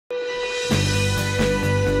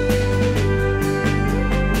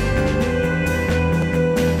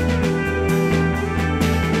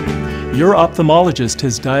Your ophthalmologist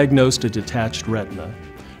has diagnosed a detached retina.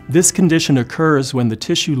 This condition occurs when the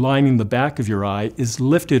tissue lining the back of your eye is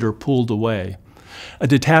lifted or pulled away. A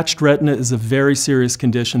detached retina is a very serious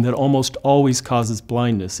condition that almost always causes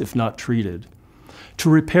blindness if not treated. To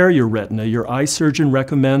repair your retina, your eye surgeon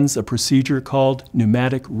recommends a procedure called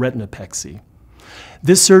pneumatic retinopexy.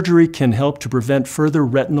 This surgery can help to prevent further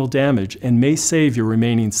retinal damage and may save your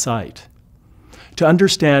remaining sight. To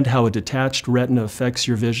understand how a detached retina affects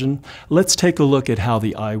your vision, let's take a look at how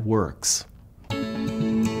the eye works.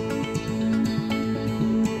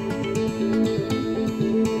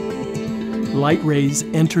 Light rays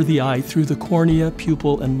enter the eye through the cornea,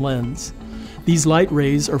 pupil, and lens. These light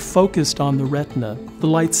rays are focused on the retina, the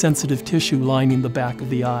light-sensitive tissue lining the back of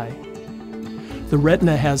the eye. The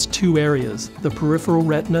retina has two areas, the peripheral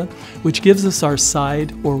retina, which gives us our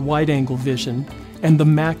side or wide-angle vision, and the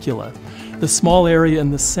macula, the small area in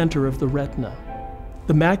the center of the retina.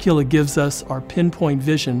 The macula gives us our pinpoint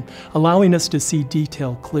vision, allowing us to see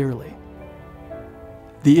detail clearly.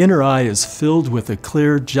 The inner eye is filled with a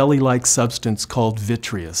clear, jelly-like substance called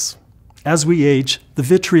vitreous. As we age, the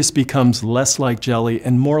vitreous becomes less like jelly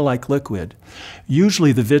and more like liquid.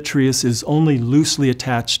 Usually the vitreous is only loosely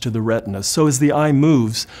attached to the retina, so as the eye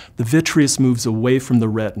moves, the vitreous moves away from the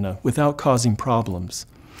retina without causing problems.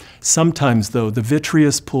 Sometimes, though, the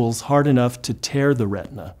vitreous pulls hard enough to tear the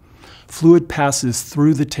retina. Fluid passes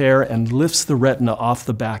through the tear and lifts the retina off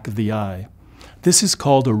the back of the eye. This is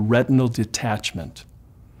called a retinal detachment.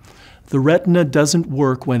 The retina doesn't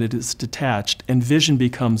work when it is detached and vision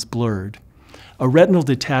becomes blurred. A retinal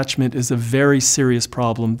detachment is a very serious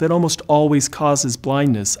problem that almost always causes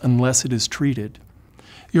blindness unless it is treated.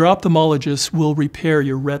 Your ophthalmologist will repair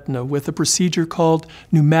your retina with a procedure called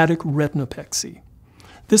pneumatic retinopexy.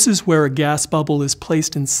 This is where a gas bubble is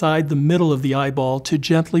placed inside the middle of the eyeball to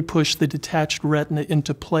gently push the detached retina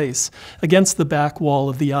into place against the back wall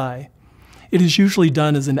of the eye. It is usually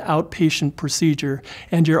done as an outpatient procedure,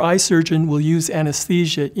 and your eye surgeon will use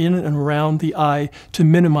anesthesia in and around the eye to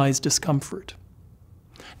minimize discomfort.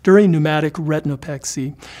 During pneumatic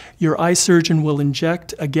retinopexy, your eye surgeon will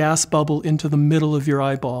inject a gas bubble into the middle of your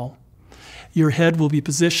eyeball. Your head will be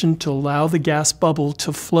positioned to allow the gas bubble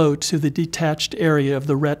to flow to the detached area of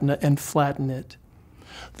the retina and flatten it.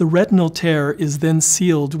 The retinal tear is then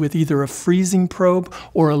sealed with either a freezing probe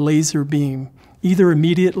or a laser beam, either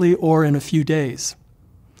immediately or in a few days.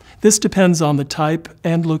 This depends on the type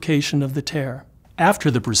and location of the tear.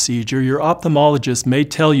 After the procedure, your ophthalmologist may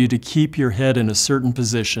tell you to keep your head in a certain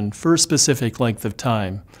position for a specific length of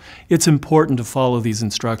time. It's important to follow these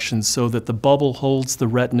instructions so that the bubble holds the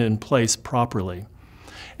retina in place properly.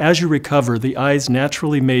 As you recover, the eye's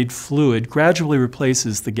naturally made fluid gradually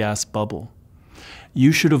replaces the gas bubble.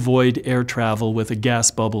 You should avoid air travel with a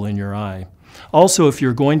gas bubble in your eye. Also, if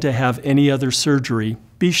you're going to have any other surgery,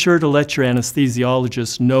 be sure to let your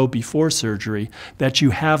anesthesiologist know before surgery that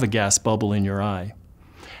you have a gas bubble in your eye.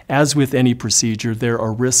 As with any procedure, there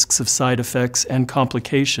are risks of side effects and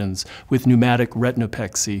complications with pneumatic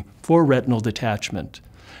retinopexy for retinal detachment.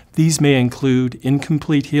 These may include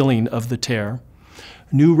incomplete healing of the tear,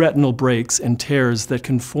 new retinal breaks and tears that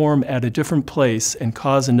can form at a different place and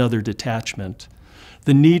cause another detachment,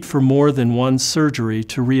 the need for more than one surgery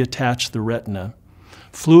to reattach the retina,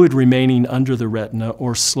 fluid remaining under the retina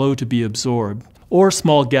or slow to be absorbed, or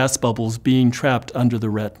small gas bubbles being trapped under the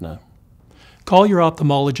retina. Call your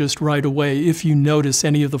ophthalmologist right away if you notice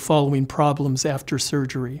any of the following problems after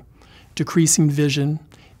surgery: decreasing vision,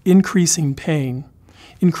 increasing pain,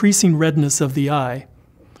 increasing redness of the eye,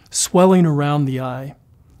 swelling around the eye,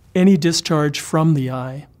 any discharge from the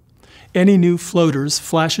eye, any new floaters,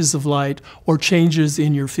 flashes of light, or changes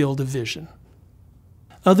in your field of vision.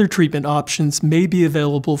 Other treatment options may be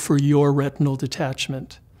available for your retinal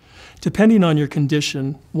detachment. Depending on your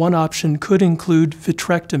condition, one option could include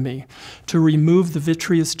vitrectomy to remove the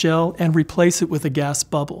vitreous gel and replace it with a gas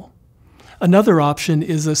bubble. Another option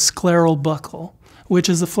is a scleral buckle, which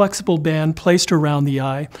is a flexible band placed around the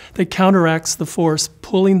eye that counteracts the force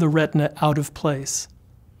pulling the retina out of place.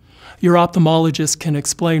 Your ophthalmologist can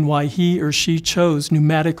explain why he or she chose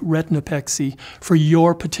pneumatic retinopexy for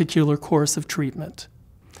your particular course of treatment.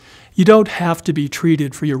 You don't have to be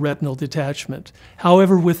treated for your retinal detachment.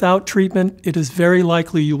 However, without treatment, it is very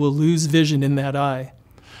likely you will lose vision in that eye.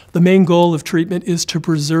 The main goal of treatment is to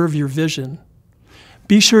preserve your vision.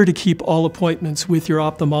 Be sure to keep all appointments with your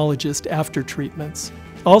ophthalmologist after treatments.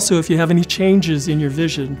 Also, if you have any changes in your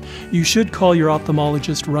vision, you should call your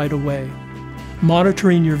ophthalmologist right away.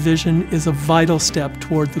 Monitoring your vision is a vital step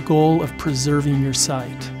toward the goal of preserving your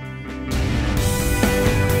sight.